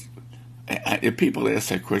just, people ask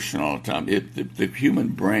that question all the time. The human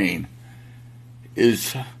brain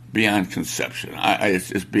is beyond conception.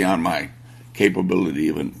 It's beyond my capability to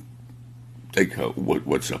even think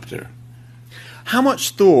what's up there. How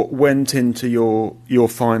much thought went into your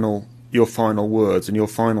final words and your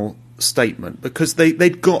final statement? Because they're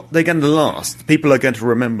going to last. People are going to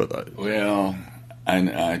remember those. Well,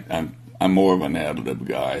 I'm more of an ad-lib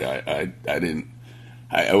guy.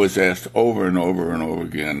 I was asked over and over and over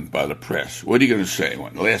again by the press, what are you going to say?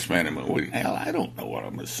 When the last man in the movie, hell, I don't know what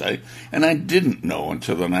I'm going to say. And I didn't know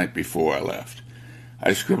until the night before I left.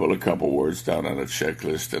 I scribbled a couple words down on a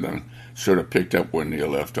checklist and then sort of picked up when Neil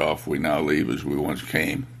left off. We now leave as we once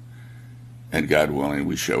came, and God willing,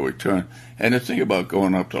 we shall return. And the thing about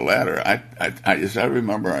going up the ladder, as I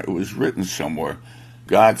remember, it was written somewhere,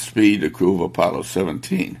 Godspeed, the crew of Apollo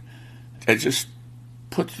 17. I just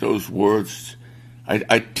put those words.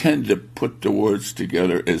 I tend to put the words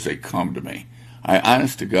together as they come to me. I,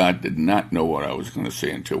 honest to God, did not know what I was going to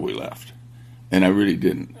say until we left, and I really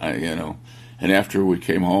didn't. And after we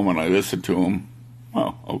came home and I listened to them,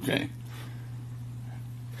 oh, okay.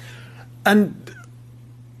 And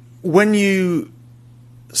when you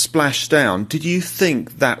splashed down, did you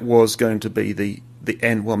think that was going to be the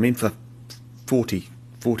end? Well, I mean, for 40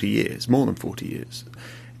 years, more than 40 years,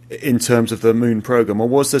 in terms of the moon program, or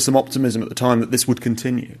was there some optimism at the time that this would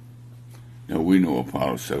continue? No, we knew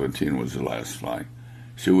Apollo 17 was the last flight.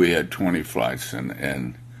 So we had 20 flights,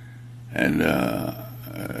 and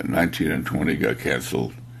 19 and 20 got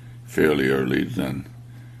canceled fairly early. Then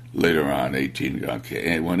later on, 18 got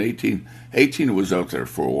canceled. And when 18 was out there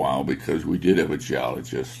for a while because we did have a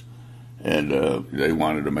geologist, and they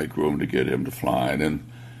wanted to make room to get him to fly. And then,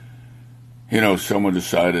 someone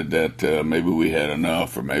decided that maybe we had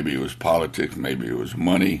enough, or maybe it was politics, maybe it was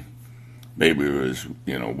money, maybe it was,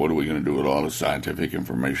 what are we going to do with all the scientific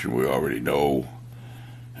information we already know?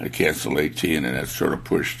 And I canceled 18, and that sort of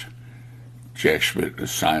pushed Jack Schmitt, the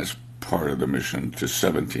science part of the mission, to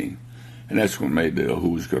 17. And that's what made the who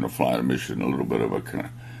was going to fly the mission a little bit of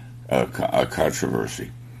a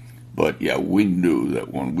controversy. But, yeah, we knew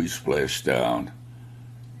that when we splashed down,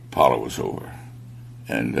 Apollo was over.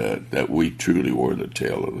 And that we truly were the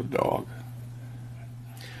tail of the dog.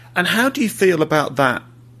 And how do you feel about that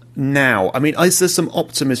now? I mean, is there some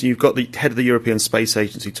optimism? You've got the head of the European Space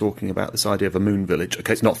Agency talking about this idea of a moon village.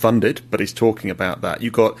 Okay, it's not funded, but he's talking about that.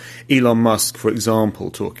 You've got Elon Musk, for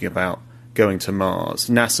example, talking about going to Mars.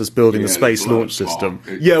 NASA's building the Space Launch System.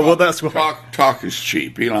 That's what... Talk is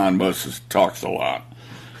cheap. Elon Musk talks a lot.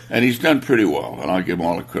 And he's done pretty well, and I'll give him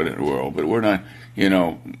all the credit in the world. But we're not...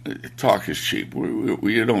 talk is cheap.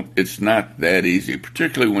 We don't. It's not that easy,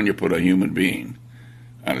 particularly when you put a human being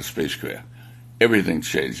on a spacecraft. Everything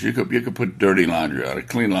changes. You could put dirty laundry on,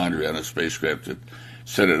 clean laundry on a spacecraft to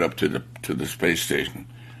set it up to the space station.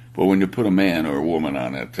 But when you put a man or a woman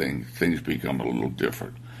on that thing, things become a little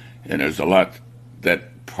different. And there's a lot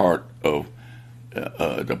that part of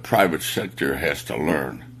the private sector has to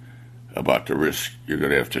learn about the risk you're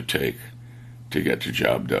going to have to take to get the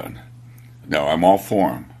job done. Now, I'm all for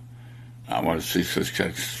them. I want to see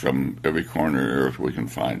success from every corner of the earth we can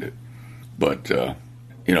find it. But,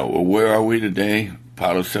 where are we today?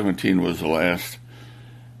 Apollo 17 was the last.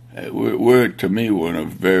 To me, we're in a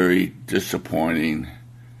very disappointing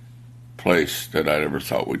place that I never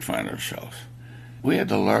thought we'd find ourselves. We had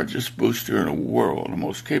the largest booster in the world, the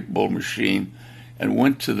most capable machine, and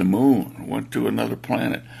went to the moon, went to another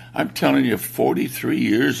planet. I'm telling you, 43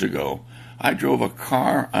 years ago, I drove a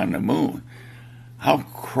car on the moon. How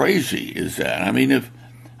crazy is that? I mean,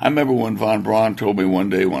 I remember when von Braun told me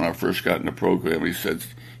one day when I first got in the program, he said,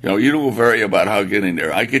 you don't worry about how getting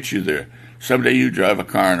there. I get you there Someday you drive a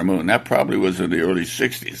car on the moon. That probably was in the early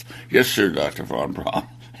 60s. Yes, sir, Dr. Von Braun.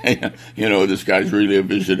 You know, this guy's really a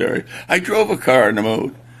visionary. I drove a car on the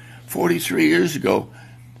moon 43 years ago.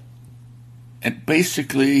 And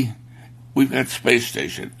basically, we've got space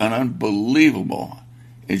station, an unbelievable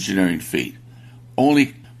engineering feat.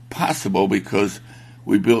 Only possible because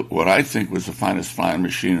we built what I think was the finest flying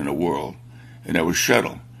machine in the world, and that was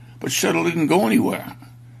Shuttle. But Shuttle didn't go anywhere.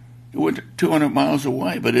 It went 200 miles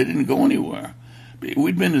away, but it didn't go anywhere.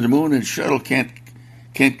 We'd been to the moon, and Shuttle can't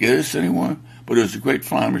get us anywhere. But it was a great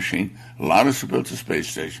flying machine. Allowed us to build a space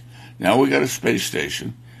station. Now we got a space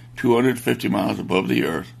station 250 miles above the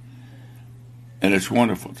Earth. And it's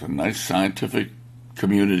wonderful. It's a nice scientific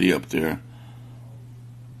community up there.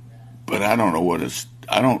 But I don't know what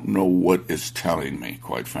it's telling me,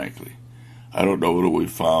 quite frankly. I don't know whether we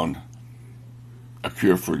found a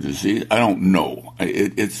cure for disease. I don't know.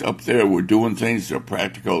 It's up there. We're doing things. They're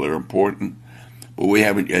practical. They're important. But we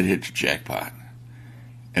haven't yet hit the jackpot.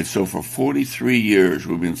 And so for 43 years,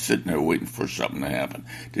 we've been sitting there waiting for something to happen.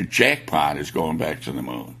 The jackpot is going back to the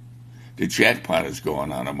moon. The jackpot is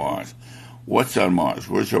going on to Mars. What's on Mars?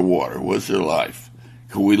 Where's there water? Where's there life?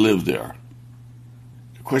 Can we live there?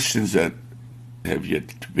 The questions that have yet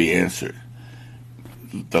to be answered.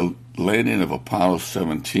 The landing of Apollo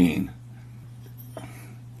 17,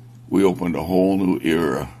 we opened a whole new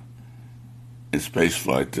era in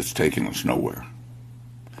spaceflight that's taking us nowhere.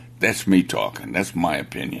 That's me talking. That's my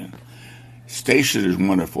opinion. Station is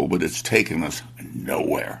wonderful, but it's taking us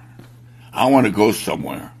nowhere. I want to go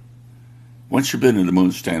somewhere. Once you've been in the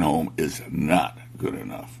moon, staying home is not good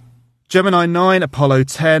enough. Gemini 9, Apollo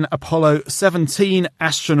 10, Apollo 17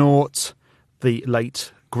 astronaut, the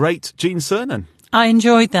late, great Gene Cernan. I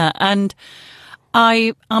enjoyed that, and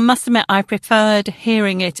I must admit I preferred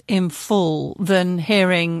hearing it in full than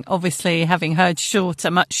hearing, obviously, having heard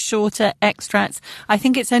much shorter extracts. I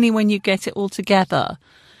think it's only when you get it all together,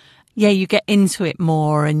 you get into it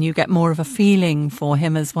more and you get more of a feeling for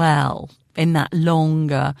him as well in that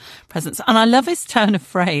longer presence. And I love his turn of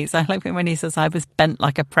phrase. I like it when he says, I was bent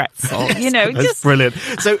like a pretzel. That's just brilliant.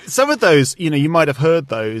 So some of those, you might have heard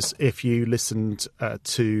those if you listened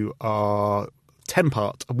to our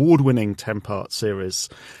 10-part, award-winning 10-part series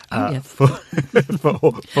for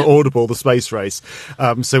Audible, The Space Race.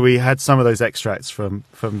 So we had some of those extracts from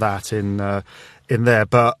that in there,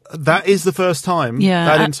 but that is the first time.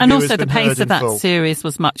 Yeah, that and also the pace of that series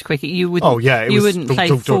was much quicker. You wouldn't. You wouldn't play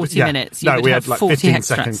 40 minutes. You would we have had like 40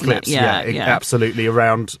 15-second clips. Yeah, absolutely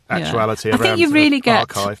around actuality. I think you really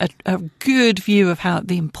get a good view of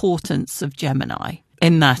the importance of Gemini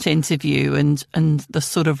in that interview, and the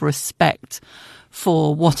sort of respect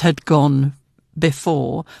for what had gone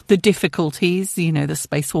before, the difficulties, the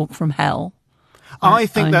spacewalk from hell. I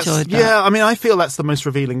think that's, enjoyed that. I mean, I feel that's the most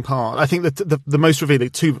revealing part. I think that the most revealing,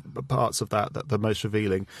 two parts of that the most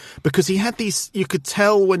revealing, because he had these, you could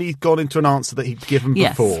tell when he'd gone into an answer that he'd given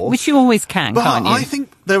before. Which you always can, can't you? I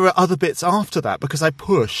think there were other bits after that, because I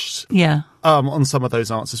pushed on some of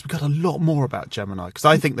those answers. We got a lot more about Gemini, because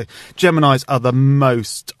I think that Geminis are the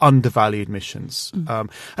most undervalued missions. And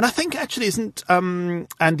I think actually isn't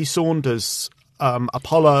Andy Saunders'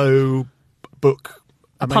 Apollo book,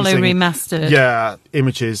 Apollo Remastered. Yeah,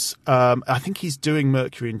 images. I think he's doing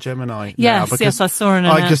Mercury and Gemini now. Yes, I saw an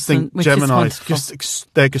announcement. I just think Gemini's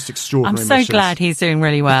they're just extraordinary I'm so missions. glad he's doing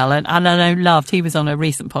really well. And I know he was on a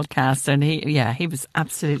recent podcast, and he was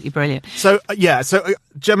absolutely brilliant. So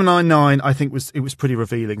Gemini 9, I think it was pretty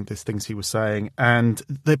revealing, these things he was saying. And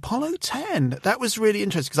the Apollo 10, that was really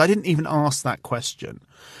interesting, because I didn't even ask that question.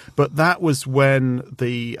 But that was when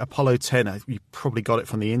the Apollo 10, you probably got it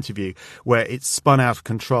from the interview, where it spun out of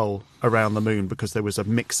control around the moon because there was a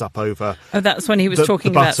mix-up over... Oh, that's when he was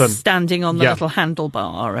talking about standing on the little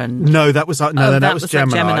handlebar and... No, that was that was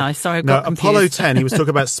Gemini. Gemini. Sorry, I got confused. Apollo 10, he was talking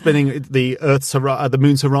about spinning the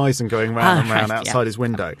moon's horizon, going round and round outside his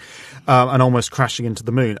window, and almost crashing into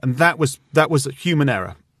the moon. And that was a human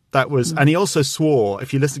error. That was, and he also swore,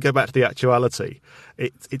 if you go back to the actuality,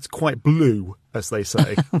 it's quite blue, as they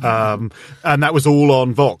say. And that was all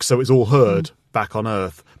on Vox, so it's all heard back on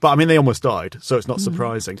Earth. But I mean, they almost died, so it's not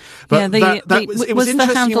surprising. But it was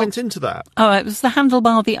interesting you went into that. Oh, it was the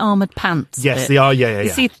handlebar, the armoured pants. Yes, bit. yeah. You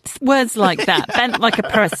see, words like that, bent like a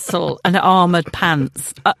pretzel and armoured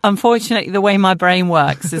pants. Unfortunately, the way my brain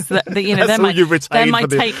works is that, they're my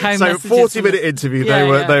take-home messages. So 40-minute interview,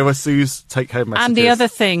 they were Sue's take-home messages. And the other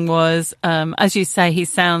thing was, as you say, he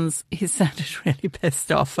sounded really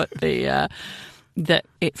pissed off at that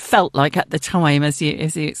it felt like at the time, as you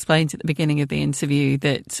explained at the beginning of the interview,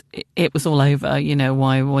 that it was all over.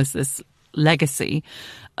 Why was this legacy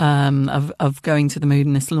of going to the moon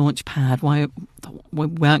in this launch pad, why we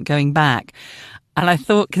weren't going back. And I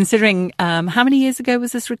thought, considering how many years ago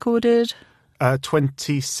was this recorded?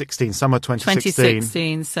 2016, summer 2016.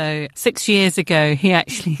 2016, so 6 years ago, he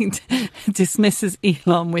actually dismisses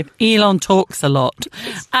Elon with "Elon talks a lot."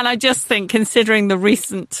 And I just think, considering the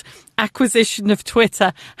recent acquisition of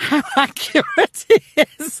Twitter, how accurate he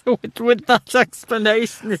is with that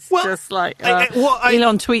explanation. It's just like,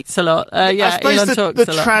 Elon tweets a lot. I suppose Elon talks a lot.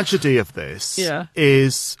 The tragedy of this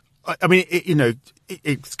is, I mean,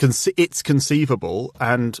 it's conceivable,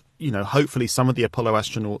 and hopefully some of the Apollo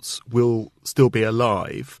astronauts will still be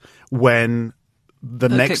alive when the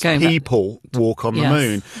next people walk on the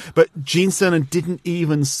moon. But Gene Cernan didn't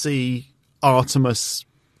even see Artemis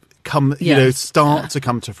start to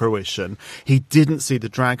come to fruition. He didn't see the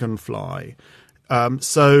Dragonfly.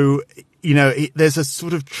 So there's a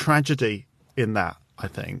sort of tragedy in that. I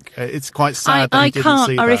think it's quite sad that he didn't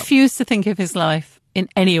see that. I refuse to think of his life in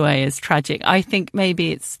any way as tragic. I think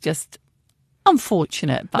maybe it's just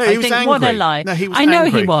unfortunate, but I think angry. What a life. No, he was I know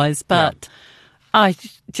angry. He was, but I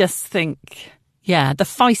just think, the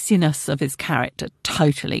feistiness of his character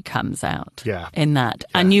totally comes out in that.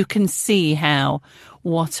 Yeah. And you can see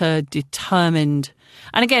what a determined,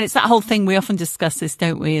 and again, it's that whole thing, we often discuss this,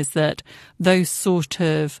 don't we, is that those sort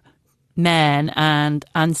of men and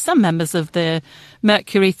some members of the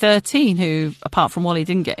Mercury 13 who, apart from Wally,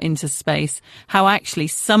 didn't get into space, how actually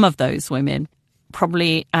some of those women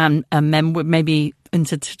probably and men would maybe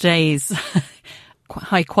into today's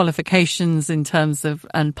high qualifications in terms of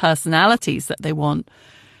and personalities that they want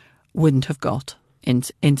wouldn't have got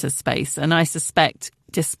into space. And I suspect,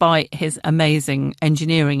 despite his amazing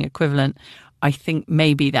engineering equivalent, I think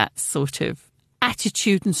maybe that sort of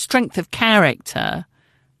attitude and strength of character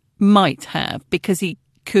might have, because he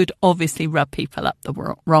could obviously rub people up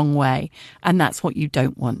the wrong way. And that's what you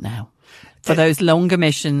don't want now. For those longer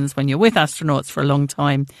missions, when you're with astronauts for a long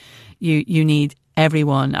time, you need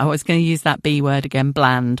everyone. I was going to use that B word again,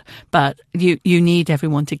 bland, but you need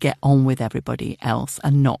everyone to get on with everybody else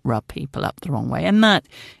and not rub people up the wrong way. And that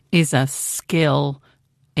is a skill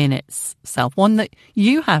in itself, one that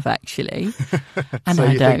you have actually, and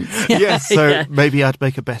I don't. Maybe I'd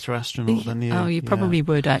make a better astronaut than you. Oh, you probably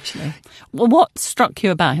would actually. Well, what struck you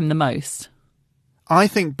about him the most? I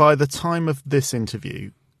think by the time of this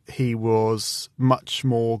interview, he was much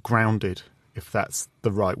more grounded, if that's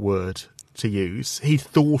the right word to use. He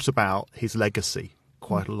thought about his legacy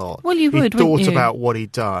quite a lot. Well, you would, he thought wouldn't you? about what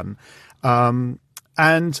he'd done. And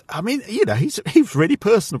I mean, he's really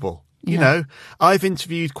personable. I've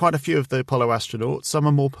interviewed quite a few of the Apollo astronauts. Some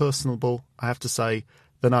are more personable, I have to say,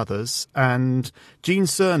 than others. And Gene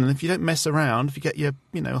Cernan, if you don't mess around, if you get your,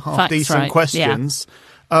 half-decent questions,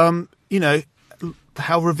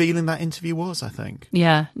 how revealing that interview was, I think.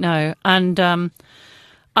 Yeah, no. And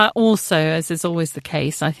I also, as is always the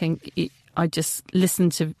case, I think I just listen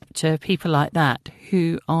to people like that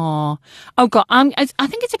who are... Oh, God, I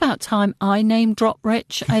think it's about time I name drop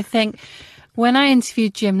Rich, I think. When I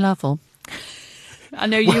interviewed Jim Lovell, I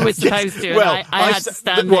know you were supposed to, and I had to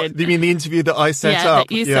stand in. You mean the interview that I set up? Yeah,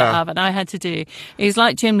 that you set up, and I had to do. He's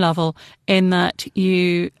like Jim Lovell in that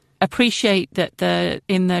you appreciate that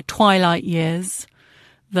in the twilight years,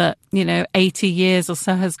 that, 80 years or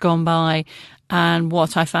so has gone by, and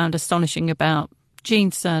what I found astonishing about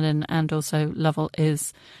Gene Cernan and also Lovell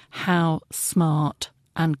is how smart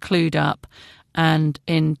and clued up and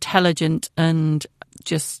intelligent and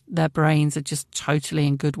just their brains are just totally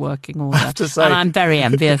in good working order. I have to say, and I'm very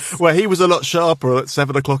envious. Well, he was a lot sharper at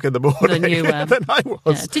 7 o'clock in the morning than you were. Than I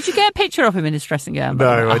was. Yeah. Did you get a picture of him in his dressing gown?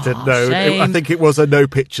 No, I didn't know. I think it was a no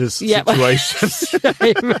pictures situation.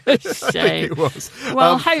 Shame. I think it was.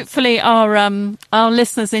 Well, hopefully our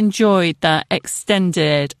listeners enjoyed that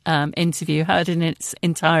extended interview, heard in its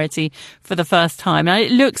entirety for the first time. And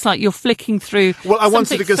it looks like you're flicking through. Well, I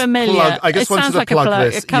wanted to just plug. I just wanted to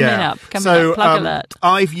plug this. Coming up. Plug alert.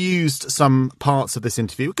 I've used some parts of this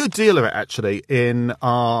interview, a good deal of it actually, in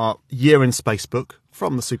our Year in Space book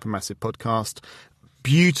from the Supermassive podcast.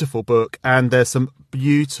 Beautiful book, and there's some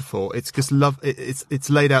beautiful. It's just it's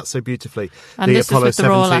laid out so beautifully. And the this Apollo is with the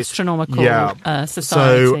Royal Astronomical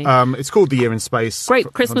Society. So it's called The Year in Space.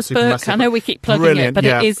 Great Christmas book. I know we keep plugging it, but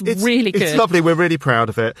it's really good. It's lovely. We're really proud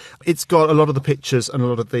of it. It's got a lot of the pictures and a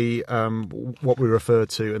lot of the what we refer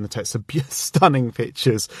to in the text. Some stunning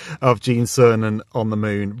pictures of Gene Cernan on the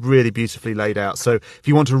moon, really beautifully laid out. So if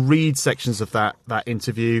you want to read sections of that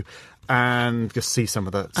interview and just see some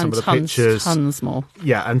of the pictures, tons more,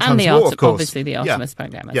 and tons more, of course. Obviously the Artemis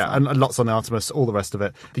program, and lots on Artemis, all the rest of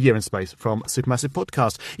it. The Year in Space from Supermassive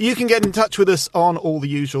podcast. You can get in touch with us on all the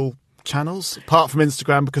usual channels apart from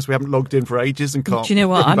Instagram because we haven't logged in for ages and can't. Do you know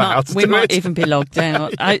what? remember how to We do might it. even be logged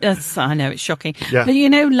out. I know it's shocking, Yeah. but you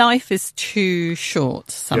know, life is too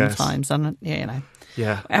short sometimes, and you know.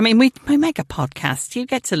 Yeah. I mean, we make a podcast. You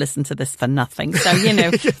get to listen to this for nothing. So, you know,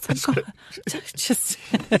 it's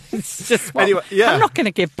just Anyway, yeah. I'm not going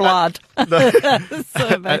to give blood.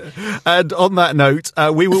 And on that note,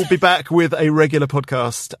 we will be back with a regular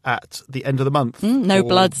podcast at the end of the month. No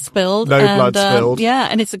blood spilled. No blood spilled. Yeah,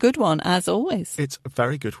 and it's a good one, as always. It's a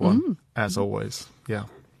very good one, as always. Yeah.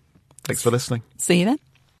 Thanks for listening. See you then.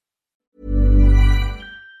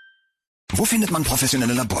 Wo findet man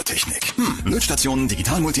professionelle Labortechnik? Lötstationen,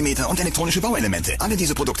 Digitalmultimeter und elektronische Bauelemente. Alle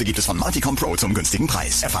diese Produkte gibt es von Multicomp Pro zum günstigen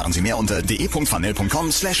Preis. Erfahren Sie mehr unter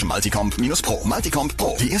de.fanel.com/multicomp-pro. Multicomp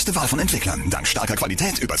Pro, die erste Wahl von Entwicklern. Dank starker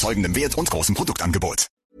Qualität, überzeugendem Wert und großem Produktangebot.